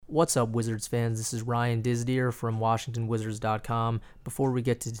What's up, Wizards fans? This is Ryan Disdier from WashingtonWizards.com. Before we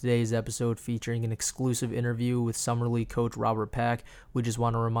get to today's episode featuring an exclusive interview with Summer League coach Robert Pack, we just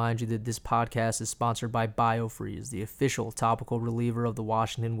want to remind you that this podcast is sponsored by BioFreeze, the official topical reliever of the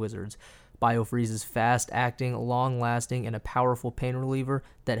Washington Wizards. BioFreeze is fast-acting, long-lasting, and a powerful pain reliever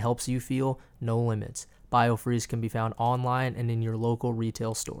that helps you feel no limits. BioFreeze can be found online and in your local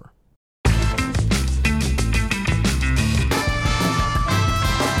retail store.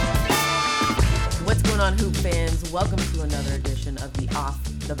 What's going on, Hoop fans? Welcome to another edition of the Off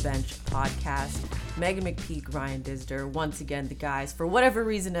the Bench podcast. Megan McPeak, Ryan Disder, once again, the guys, for whatever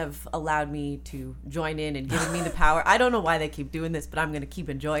reason, have allowed me to join in and given me the power. I don't know why they keep doing this, but I'm going to keep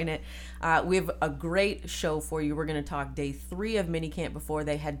enjoying it. We have a great show for you. We're going to talk day 3 of minicamp before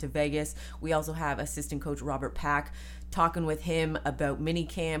they head to Vegas. We also have assistant coach Robert Pack, talking with him about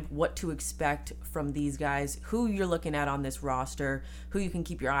minicamp, what to expect from these guys, who you're looking at on this roster, who you can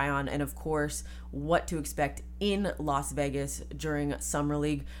keep your eye on, and of course, what to expect in Las Vegas during Summer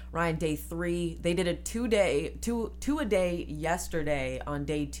League. Ryan, day 3, they did a two a day yesterday on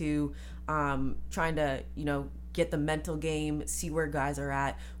day 2, trying to, get the mental game, see where guys are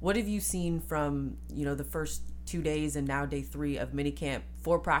at. What have you seen from, the first 2 days and now day 3 of minicamp,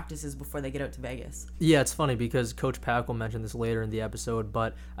 4 practices before they get out to Vegas? Yeah, it's funny because Coach Pack will mention this later in the episode,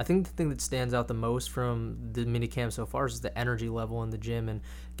 but I think the thing that stands out the most from the minicamp so far is the energy level in the gym, and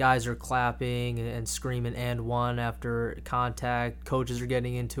guys are clapping and screaming and one after contact. Coaches are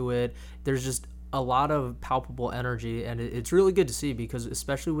getting into it. There's just a lot of palpable energy, and it's really good to see because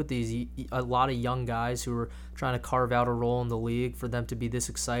especially with a lot of young guys who are trying to carve out a role in the league, for them to be this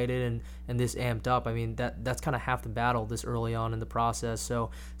excited and this amped up, I mean, that's kind of half the battle this early on in the process.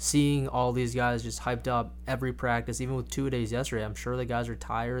 So seeing all these guys just hyped up every practice, even with 2 days yesterday, I'm sure the guys are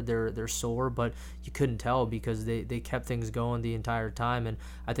tired, they're sore, but you couldn't tell because they kept things going the entire time. And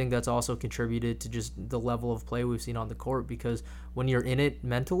I think that's also contributed to just the level of play we've seen on the court, because when you're in it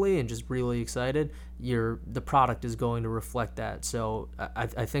mentally and just really excited, the product is going to reflect that. So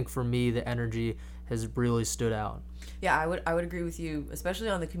I think for me, the energy has really stood out. Yeah, I would agree with you, especially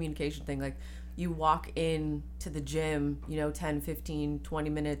on the communication thing. Like, you walk in to the gym, 10, 15, 20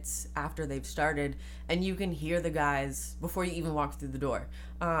 minutes after they've started, and you can hear the guys before you even walk through the door.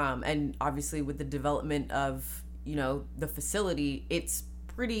 And obviously with the development of, the facility, it's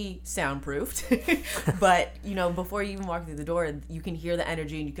pretty soundproofed. But, before you even walk through the door, you can hear the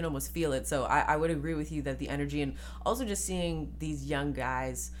energy and you can almost feel it. So I would agree with you that the energy, and also just seeing these young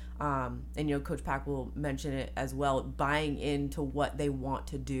guys, and Coach Pack will mention it as well, buying into what they want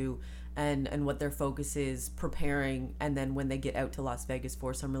to do and what their focus is, preparing, and then when they get out to Las Vegas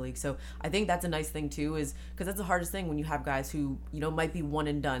for Summer League. So I think that's a nice thing too, is because that's the hardest thing when you have guys who might be one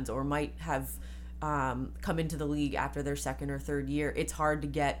and dones or might have come into the league after their second or third year. It's hard to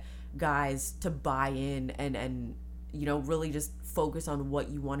get guys to buy in and really just focus on what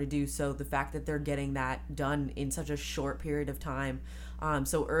you want to do. So the fact that they're getting that done in such a short period of time,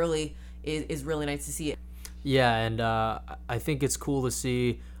 so early, is really nice to see it. Yeah, and I think it's cool to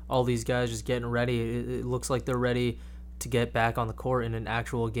see all these guys just getting ready. It looks like they're ready to get back on the court in an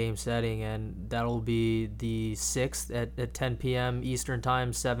actual game setting, and that'll be the 6th at 10 p.m. Eastern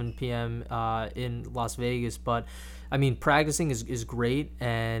Time, 7 p.m. In Las Vegas. But, I mean, practicing is great,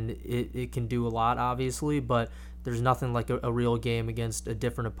 and it can do a lot, obviously, but there's nothing like a real game against a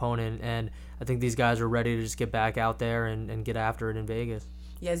different opponent, and I think these guys are ready to just get back out there and get after it in Vegas.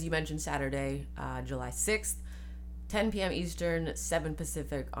 Yeah, as you mentioned, Saturday, July 6th, 10 p.m. Eastern, 7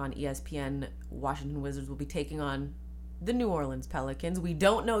 Pacific on ESPN, Washington Wizards will be taking on the New Orleans Pelicans. We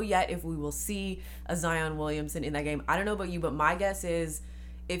don't know yet if we will see a Zion Williamson in that game. I don't know about you, but my guess is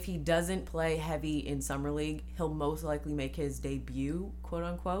if he doesn't play heavy in Summer League, he'll most likely make his debut, quote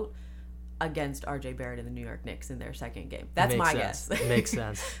unquote, against RJ Barrett and the New York Knicks in their second game. That's my guess. Makes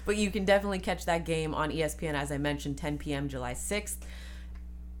sense. But you can definitely catch that game on ESPN, as I mentioned, 10 p.m. July 6th.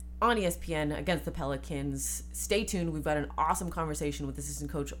 On ESPN against the Pelicans. Stay tuned. We've got an awesome conversation with assistant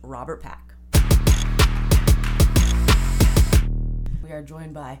coach Robert Pack. We are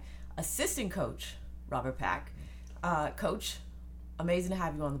joined by assistant coach Robert Pack. Coach, amazing to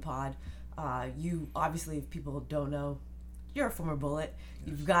have you on the pod. You, obviously, if people don't know, you're a former Bullet. Yes.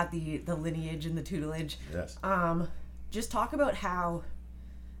 You've got the lineage and the tutelage. Yes. Just talk about how,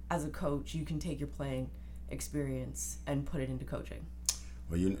 as a coach, you can take your playing experience and put it into coaching.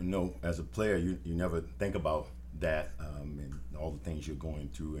 Well, as a player, you never think about that and all the things you're going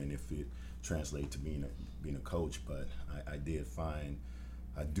through, and if it translates to being a coach. But I do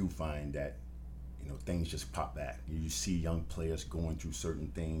find that things just pop back. You see young players going through certain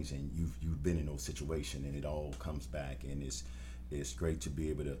things, and you've been in those situations, and it all comes back, and it's great to be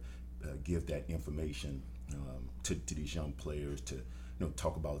able to give that information to these young players to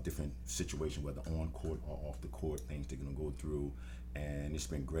talk about different situations, whether on court or off the court, things they're going to go through. And it's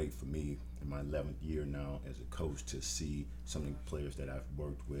been great for me in my 11th year now as a coach to see some of the players that I've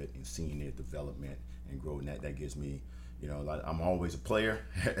worked with and seeing their development and grow. And that gives me, I'm always a player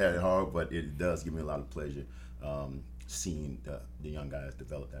at heart, but it does give me a lot of pleasure seeing the young guys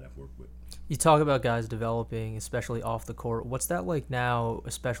develop that I've worked with. You talk about guys developing, especially off the court. What's that like now,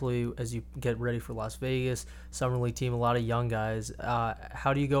 especially as you get ready for Las Vegas, Summer League team, a lot of young guys.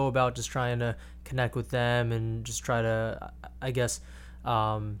 How do you go about just trying to connect with them and just try to, I guess,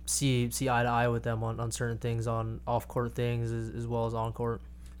 see eye to eye with them on certain things, on off-court things as well as on-court?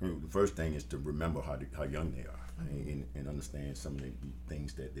 The first thing is to remember how young they are and understand some of the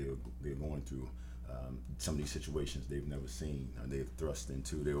things that they're going through. Some of these situations they've never seen, they've thrust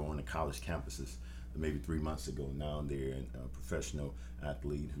into. They were on the college campuses maybe 3 months ago. Now they're a professional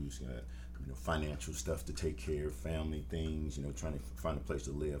athlete who's got financial stuff to take care of, family things, trying to find a place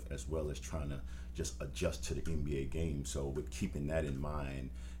to live, as well as trying to just adjust to the NBA game. So with keeping that in mind,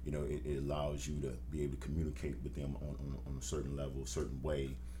 it allows you to be able to communicate with them on a certain level, a certain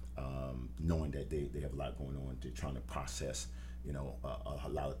way, knowing that they have a lot going on. They're trying to process a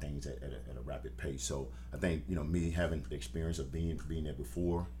lot of things at a rapid pace. So I think, me having the experience of being there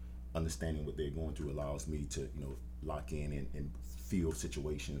before, understanding what they're going through allows me to, lock in and feel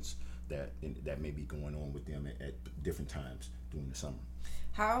situations that may be going on with them at different times during the summer.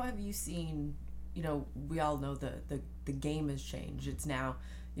 How have you seen, we all know the game has changed. It's now,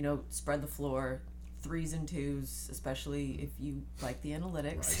 spread the floor, 3s and 2s, especially if you like the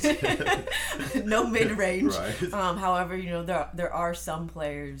analytics. Right. No mid-range. Right. However, there are some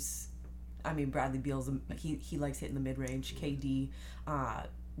players. I mean, Bradley Beal's he likes hitting the mid-range. KD,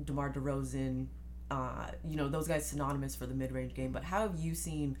 DeMar DeRozan, those guys synonymous for the mid-range game. But how have you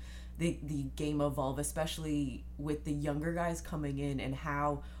seen the game evolve, especially with the younger guys coming in, and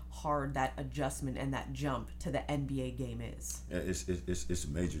how hard that adjustment and that jump to the NBA game is? It's a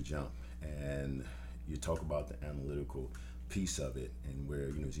major jump, and you talk about the analytical piece of it, and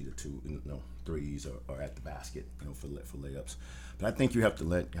where it's either 3s or at the basket, for layups. But I think you have to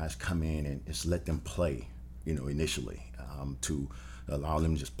let guys come in and just let them play, initially, to allow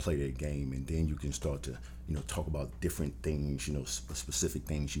them to just play their game, and then you can start to talk about different things, specific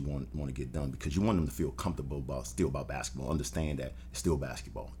things you want to get done, because you want them to feel comfortable about basketball. Understand that it's still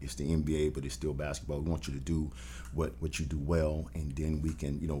basketball. It's the NBA, but it's still basketball. We want you to do what you do well, and then we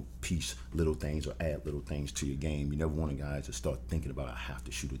can piece little things or add little things to your game. You never want guys to start thinking about, I have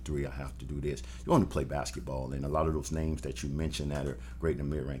to shoot a 3, I have to do this. You want to play basketball, and a lot of those names that you mentioned that are great in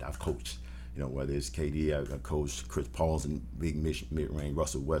the mid-range, I've coached. Whether it's KD, I coached Chris Paul's in big mid-range,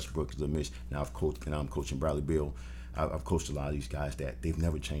 Russell Westbrook is a mid. Now I'm coaching Bradley Beal. I've coached a lot of these guys that they've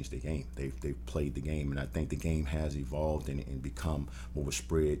never changed their game. They've played the game, and I think the game has evolved and become more of a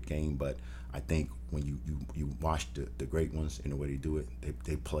spread game. But I think when you watch the great ones in the way they do it,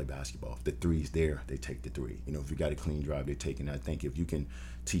 they play basketball. If the 3's there, they take the 3. If you got a clean drive, they're taking it. I think if you can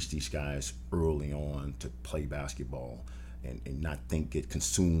teach these guys early on to play basketball, and not get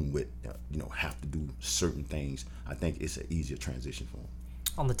consumed with, have to do certain things, I think it's an easier transition for them.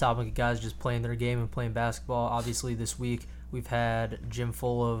 On the topic of guys just playing their game and playing basketball, obviously this week we've had a gym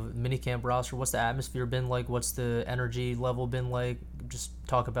full of minicamp roster. What's the atmosphere been like? What's the energy level been like? Just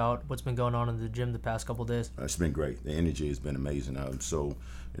talk about what's been going on in the gym the past couple of days. It's been great. The energy has been amazing. I'm so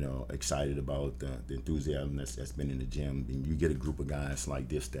excited about the enthusiasm that's been in the gym. And you get a group of guys like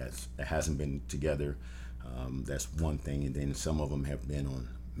this that hasn't been together. That's one thing, and then some of them have been on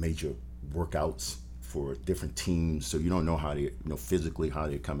major workouts for different teams, so you don't know how they, physically how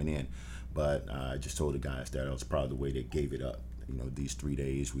they're coming in. But I just told the guys that I was proud of the way they gave it up. These 3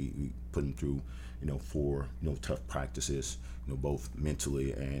 days we put them through, 4 tough practices, both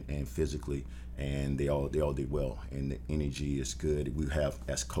mentally and physically, and they all did well, and the energy is good. We have,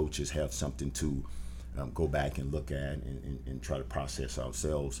 as coaches, have something to go back and look at and try to process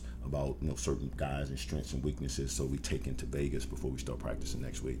ourselves about certain guys and strengths and weaknesses, so we take into Vegas before we start practicing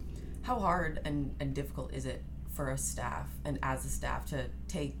next week. How hard and difficult is it for a staff and as a staff to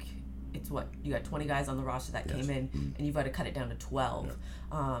take, you got 20 guys on the roster that came in, and you've got to cut it down to 12.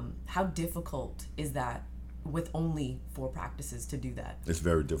 Yeah. How difficult is that with only 4 practices to do that? It's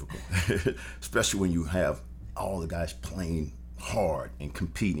very difficult, especially when you have all the guys playing hard and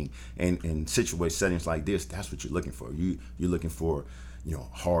competing, and in settings like this. That's what you're looking for. You're looking for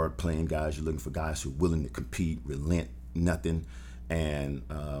hard playing guys. You're looking for guys who are willing to compete, relent nothing, and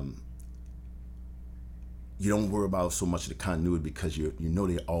you don't worry about so much of the continuity, because you know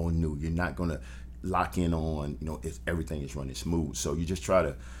they're all new. You're not gonna lock in on, if everything is running smooth. So you just try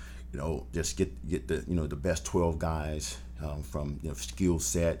to, just get the, the best 12 guys from, skill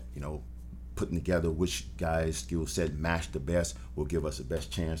set, putting together which guys' skill set match the best will give us the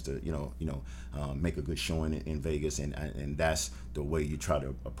best chance to, make a good showing in Vegas. And that's the way you try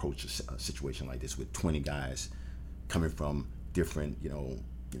to approach a situation like this with 20 guys coming from different,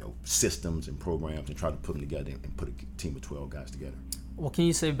 systems and programs, and try to put them together and put a team of 12 guys together. What can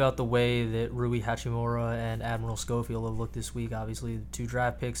you say about the way that Rui Hachimura and Admiral Schofield have looked this week? Obviously, the 2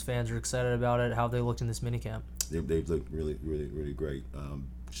 draft picks, fans are excited about it. How have they looked in this minicamp? They've looked really, really, really great,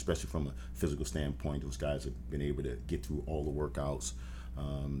 especially from a physical standpoint. Those guys have been able to get through all the workouts.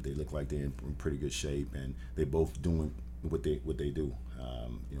 They look like they're in pretty good shape, and they're both doing what they do.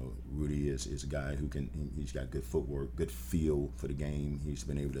 Rudy is a guy he's got good footwork, good feel for the game. He's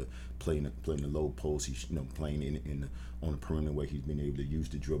been able to play in the low post. He's playing on the perimeter where he's been able to use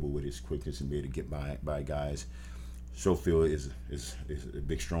the dribble with his quickness and be able to get by guys. Schofield is a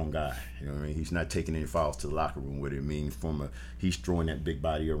big, strong guy. He's not taking any fouls to the locker room with him. He's throwing that big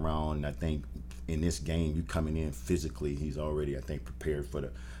body around. And I think in this game, you coming in physically, he's already, I think, prepared for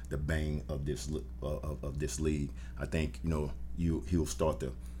the bang of this league. I think he'll start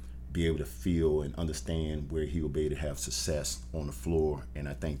to be able to feel and understand where he'll be able to have success on the floor. And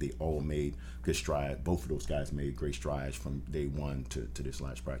I think they all made good strides. Both of those guys made great strides from day one to this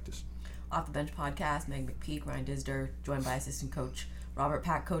last practice. Off the Bench podcast, Meg McPeak, Ryan Disder, joined by assistant coach Robert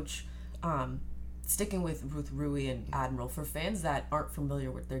Pack. Coach, sticking with Rui and Admiral, for fans that aren't familiar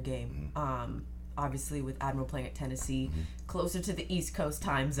with their game, obviously with Admiral playing at Tennessee, closer to the East Coast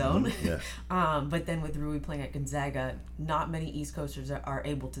time zone, but then with Rui playing at Gonzaga, not many East Coasters are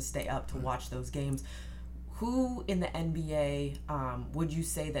able to stay up to watch those games. Who in the NBA would you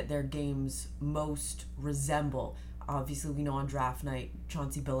say that their games most resemble? Obviously, we know on draft night,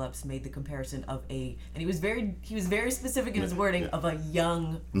 Chauncey Billups made the comparison of and he was very specific in his wording of a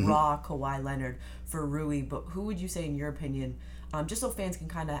young, raw Kawhi Leonard for Rui. But who would you say, in your opinion, just so fans can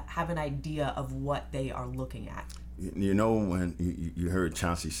kind of have an idea of what they are looking at? When you heard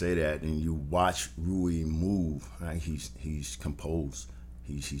Chauncey say that, and you watch Rui move, right? He's composed.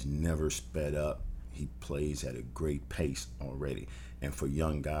 He's never sped up. He plays at a great pace already, and for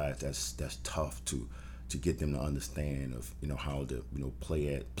young guys, that's tough to get them to understand of how to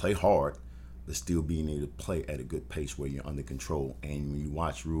play hard, but still being able to play at a good pace where you're under control. And when you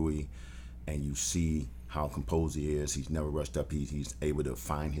watch Rui, and you see how composed he is, he's never rushed up. He's able to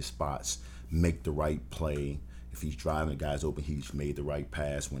find his spots, make the right play. If he's driving the guys open, he's made the right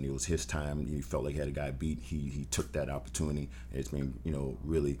pass. When it was his time, he felt like he had a guy beat. He took that opportunity. It's been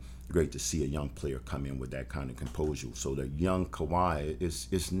really great to see a young player come in with that kind of composure. So the young Kawhi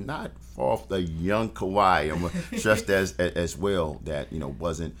is not far off the young Kawhi. I'm gonna stress that as well. That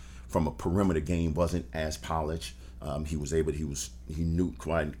wasn't from a perimeter game, wasn't as polished. He knew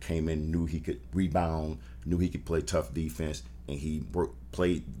Kawhi came in, knew he could rebound, knew he could play tough defense, and he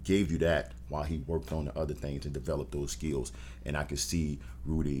gave you that while he worked on the other things and developed those skills. And I could see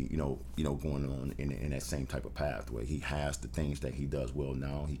Rudy, going on in that same type of path where he has the things that he does well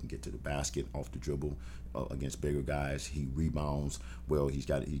now. He can get to the basket off the dribble against bigger guys. He rebounds well. He's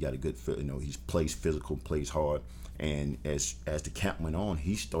got a good fit. He plays physical, plays hard. And as the camp went on,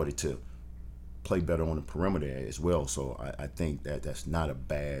 he started to play better on the perimeter as well. So I think that's not a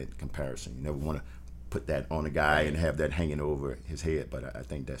bad comparison. You never want to put that on a guy and have that hanging over his head, but I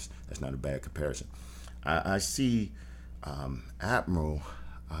think that's not a bad comparison. I see Admiral.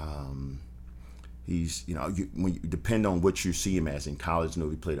 He's when you depend on what you see him as in college.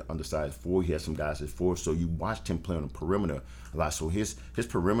 He played an undersized 4. He had some guys at 4, so you watched him play on the perimeter a lot. So his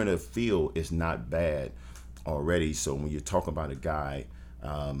perimeter feel is not bad already. So when you talk about a guy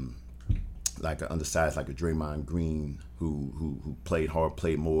like an undersized, like a Draymond Green, who played hard,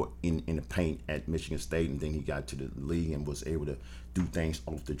 played more in the paint at Michigan State, and then he got to the league and was able to do things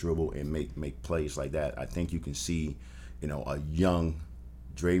off the dribble and make plays like that. I think you can see, a young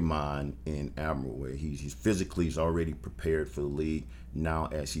Draymond in Admiral, where he's physically he's already prepared for the league. Now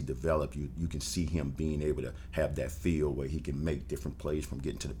as he developed, you can see him being able to have that feel where he can make different plays from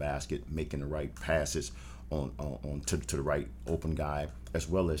getting to the basket, making the right passes on to the right open guy, as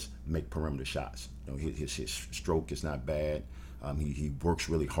well as make perimeter shots. His stroke is not bad. He works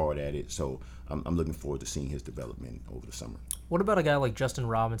really hard at it. So I'm looking forward to seeing his development over the summer. What about a guy like Justin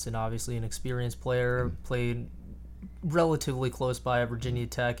Robinson? Obviously an experienced player, played relatively close by at Virginia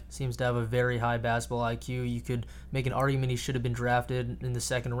Tech, seems to have a very high basketball IQ. You could make an argument he should have been drafted in the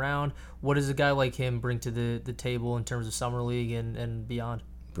second round. What does a guy like him bring to the table in terms of summer league and beyond?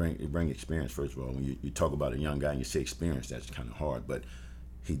 Bring experience, first of all. When you talk about a young guy and you say experience, that's kind of hard. But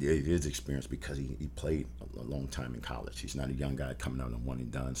he did his experience because he played a long time in college. He's not a young guy coming out on one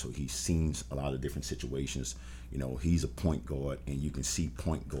and done, so he's seen a lot of different situations. You know, he's a point guard, and you can see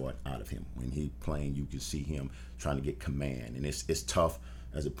point guard out of him. When he's playing, you can see him trying to get command, and it's tough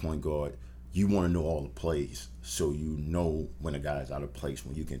as a point guard. You want to know all the plays, so you know when a guy's out of place,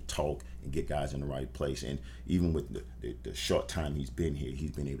 when you can talk and get guys in the right place. And even with the short time he's been here,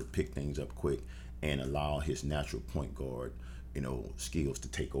 he's been able to pick things up quick and allow his natural point guard, you know, skills to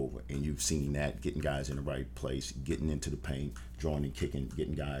take over. And you've seen that, getting guys in the right place, getting into the paint, drawing and kicking,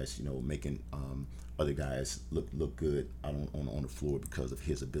 getting guys, you know, making other guys look good out on the floor because of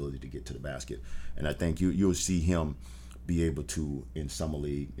his ability to get to the basket. And I think you'll see him be able to, in summer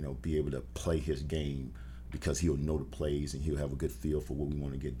league, you know, be able to play his game because he'll know the plays and he'll have a good feel for what we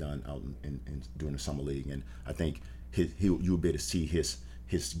want to get done out in during the summer league. And I think you'll be able to see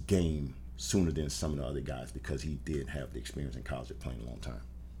his game sooner than some of the other guys because he did have the experience in college of playing a long time.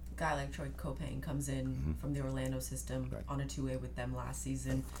 A guy like Troy Copane comes in from the Orlando system on a two-way with them last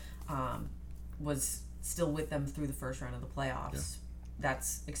season, was still with them through the first round of the playoffs. Yeah.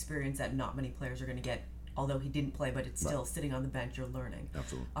 That's experience that not many players are going to get, although he didn't play, but it's still sitting on the bench, you're learning.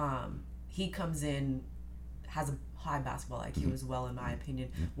 Absolutely. He comes in, has a high basketball IQ as well, in my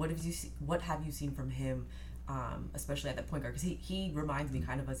opinion. What have you seen from him, especially at that point guard? Because he reminds me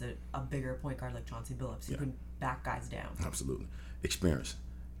kind of as a bigger point guard like Chauncey Billups, who can back guys down. Absolutely. Experience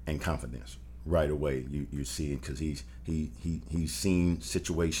and confidence. Right away, you see it because he's seen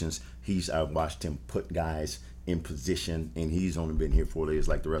situations. I've watched him put guys in position, and he's only been here 4 days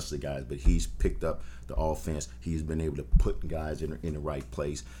like the rest of the guys, but he's picked up the offense. He's been able to put guys in the right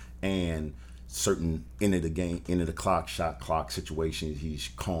place, and certain end of the clock, shot clock situations, he's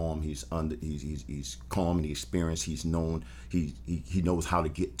calm. He's calm in the experience. He knows how to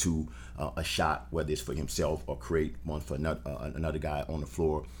get to a shot, whether it's for himself or create one for another guy on the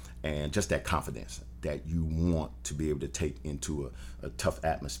floor. And just that confidence that you want to be able to take into a tough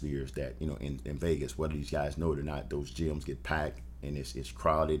atmospheres that, you know, in Vegas, whether these guys know it or not, those gyms get packed and it's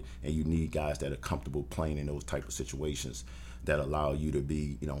crowded, and you need guys that are comfortable playing in those type of situations that allow you to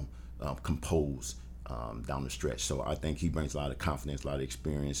be, you know, composed down the stretch. So I think he brings a lot of confidence, a lot of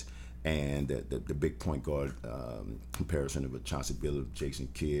experience, and the big point guard comparison of a Chauncey Billups, Jason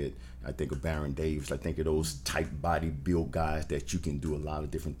Kidd, I think of Baron Davis, I think of those type body build guys that you can do a lot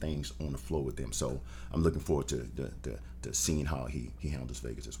of different things on the floor with them. So I'm looking forward to seeing how he handles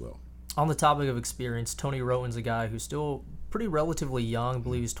Vegas as well. On the topic of experience, Tony Wroten's a guy who's still pretty relatively young. I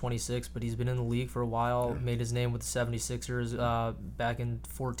believe he's 26, but he's been in the league for a while, made his name with the 76ers back in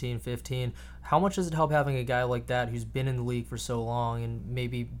 14, 15. How much does it help having a guy like that who's been in the league for so long and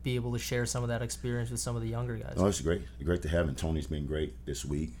maybe be able to share some of that experience with some of the younger guys? Oh, it's great. Great to have him. Tony's been great this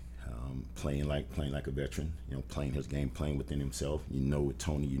week, playing like a veteran, you know, playing his game, playing within himself. You know with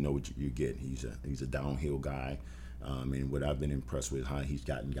Tony, you know what you get. He's a downhill guy. And what I've been impressed with, how he's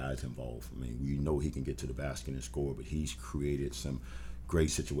gotten guys involved. I mean, we know he can get to the basket and score, but he's created some great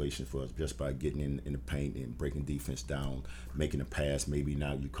situations for us just by getting in the paint and breaking defense down, making a pass. Maybe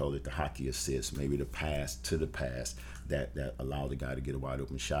now you call it the hockey assist, maybe the pass to the pass that allowed the guy to get a wide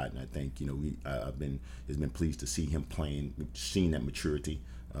open shot. And I think, you know, it's been pleased to see him playing, seeing that maturity.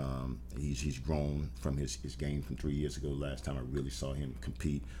 He's grown from his game from 3 years ago. Last time I really saw him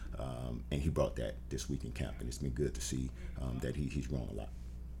compete, and he brought that this week in camp, and it's been good to see that he's grown a lot.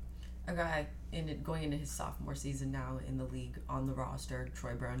 A guy going into his sophomore season now in the league on the roster,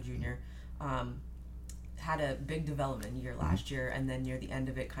 Troy Brown Jr., had a big development year last year, and then near the end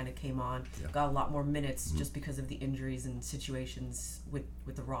of it kind of came on, got a lot more minutes just because of the injuries and situations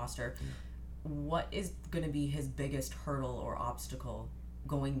with the roster. What is going to be his biggest hurdle or obstacle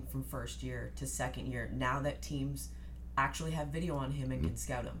going from first year to second year now that teams actually have video on him and can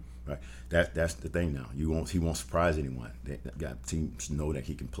scout him? Right. That's the thing now. He won't surprise anyone. Teams know that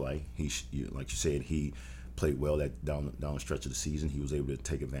he can play. Like you said, he played well down the stretch of the season. He was able to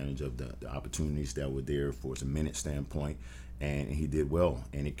take advantage of the opportunities that were there for a minute standpoint, and he did well.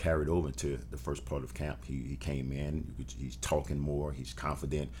 And it carried over to the first part of camp. He came in. He's talking more. He's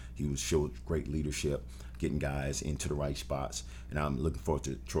confident. He showed great leadership, getting guys into the right spots. And I'm looking forward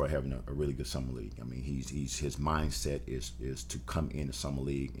to Troy having a really good summer league. I mean, his mindset is to come in the summer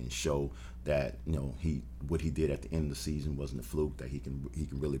league and show that, you know, what he did at the end of the season wasn't a fluke, that he can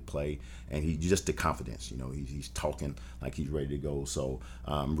really play, and he just the confidence. You know, he's talking like he's ready to go. So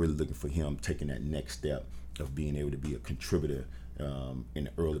I'm really looking for him taking that next step of being able to be a contributor in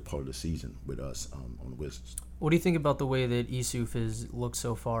the early part of the season with us on the Wizards. What do you think about the way that Yusuf has looked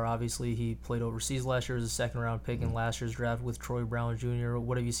so far? Obviously, he played overseas last year as a second-round pick in last year's draft with Troy Brown Jr.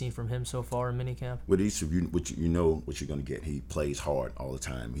 What have you seen from him so far in minicamp? With Yusuf, you know what you're going to get. He plays hard all the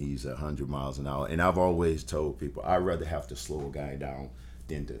time. He's 100 miles an hour. And I've always told people, I'd rather have to slow a guy down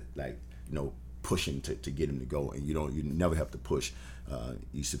than to, push him to get him to go. And you never have to push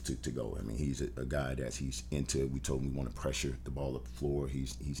Yusuf to go. I mean, he's a guy that he's into. We told him we want to pressure the ball up the floor.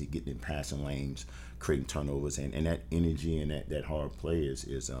 He's getting in passing lanes, creating turnovers, and that energy and that hard play is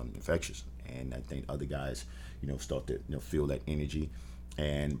infectious. And I think other guys, start to feel that energy.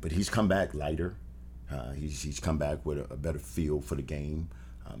 But he's come back lighter. He's come back with a better feel for the game,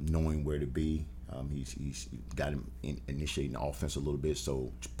 knowing where to be. He's got him initiating the offense a little bit,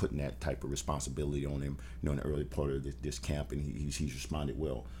 so putting that type of responsibility on him, in the early part of this camp, and he's responded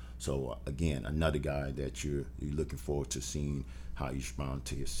well. So again, another guy that you're looking forward to seeing how he responds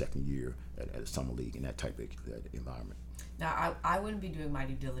to his second year at a summer league in that type of that environment. Now, I wouldn't be doing my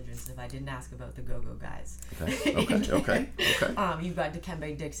due diligence if I didn't ask about the Go-Go guys. Okay. You've got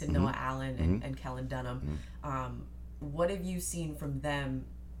Dikembe Dixon, Noah Allen, and Kellen Dunham. What have you seen from them,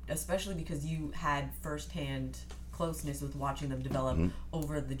 especially because you had firsthand closeness with watching them develop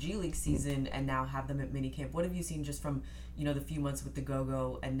over the G League season and now have them at minicamp? What have you seen just from, the few months with the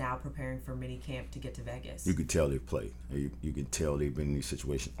Go-Go and now preparing for minicamp to get to Vegas? You can tell they've played. You can tell they've been in these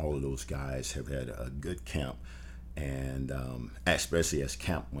situations. All of those guys have had a good camp. And especially as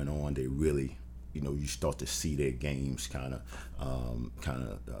camp went on, they really, you start to see their games kind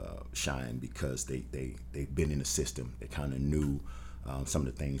of shine because they've been in the system. They kind of knew some of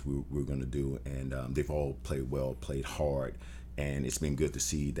the things we were going to do, and they've all played well, played hard, and it's been good to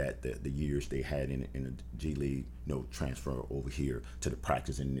see that the years they had in the G League, transfer over here to the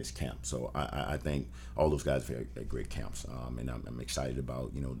practice in this camp. So I think all those guys have had great camps, and I'm excited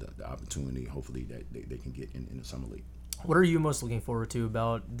about the opportunity, hopefully, that they can get in the summer league. What are you most looking forward to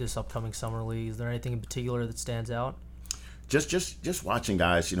about this upcoming summer league? Is there anything in particular that stands out? Just watching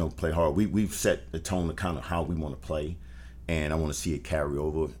guys, play hard. We've set the tone of kind of how we want to play. And I want to see it carry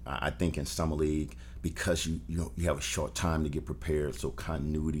over. I think in summer league, because you have a short time to get prepared, so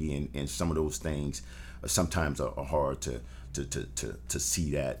continuity and some of those things sometimes are hard to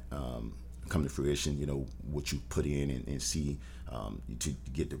see that come to fruition. What you put in and see to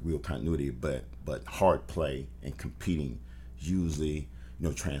get the real continuity. But hard play and competing usually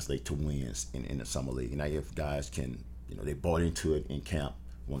translate to wins in the summer league. And if guys can they bought into it in camp,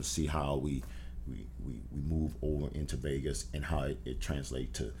 want to see how we move over into Vegas and how it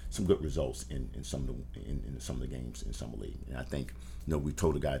translates to some good results in some of the games in summer league. And I think we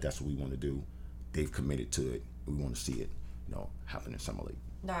told the guys that's what we want to do. They've committed to it. We want to see it happen in summer league.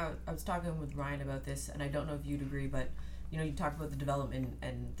 Now, I was talking with Ryan about this, and I don't know if you'd agree, but you talked about the development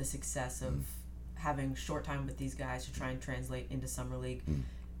and the success of having short time with these guys to try and translate into summer league.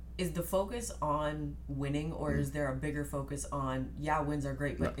 Is the focus on winning, or is there a bigger focus on, wins are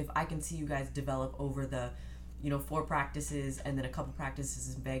great, but if I can see you guys develop over the, 4 practices and then a couple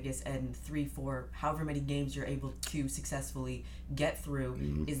practices in Vegas and 3-4, however many games you're able to successfully get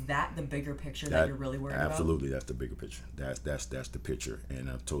through, is that the bigger picture that you're really worried about? Absolutely, that's the bigger picture. That's the picture.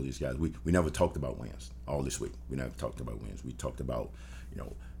 And I've told these guys, we never talked about wins all this week. We never talked about wins. We talked about,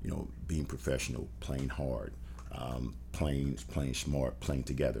 being professional, playing hard. Playing smart, playing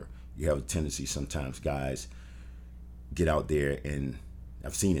together. You have a tendency sometimes guys get out there, and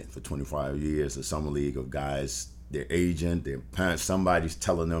I've seen it for 25 years, the summer league, of guys, their agent, their parents, somebody's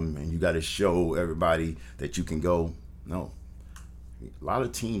telling them, and you got to show everybody that you can go. No. A lot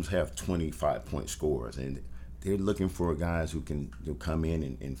of teams have 25-point scorers, and they're looking for guys who can come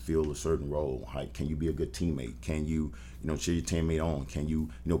in and fill a certain role. Can you be a good teammate? Can you cheer your teammate on? Can you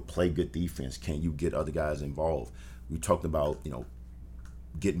play good defense? Can you get other guys involved? We talked about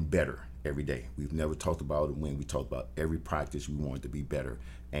getting better every day. We've never talked about a win. We talked about every practice we wanted to be better,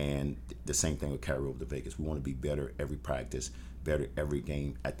 and the same thing will carry over to Vegas. We want to be better every practice, better every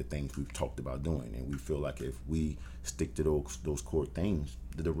game at the things we've talked about doing, and we feel like if we stick to those core things,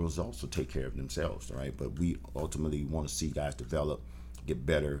 the results will take care of themselves, right? But we ultimately want to see guys develop, get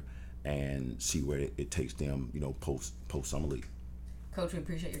better, and see where it takes them, post summer league. Coach, we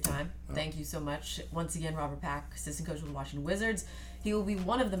appreciate your time. Thank you so much. Once again, Robert Pack, assistant coach with the Washington Wizards. He will be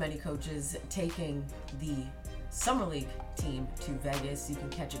one of the many coaches taking the Summer League team to Vegas. You can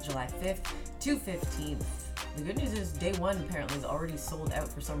catch it July 5th to 15th. The good news is day one apparently is already sold out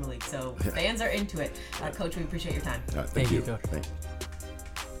for Summer League, so fans are into it. Coach, we appreciate your time. Thank you, Coach. Thank you.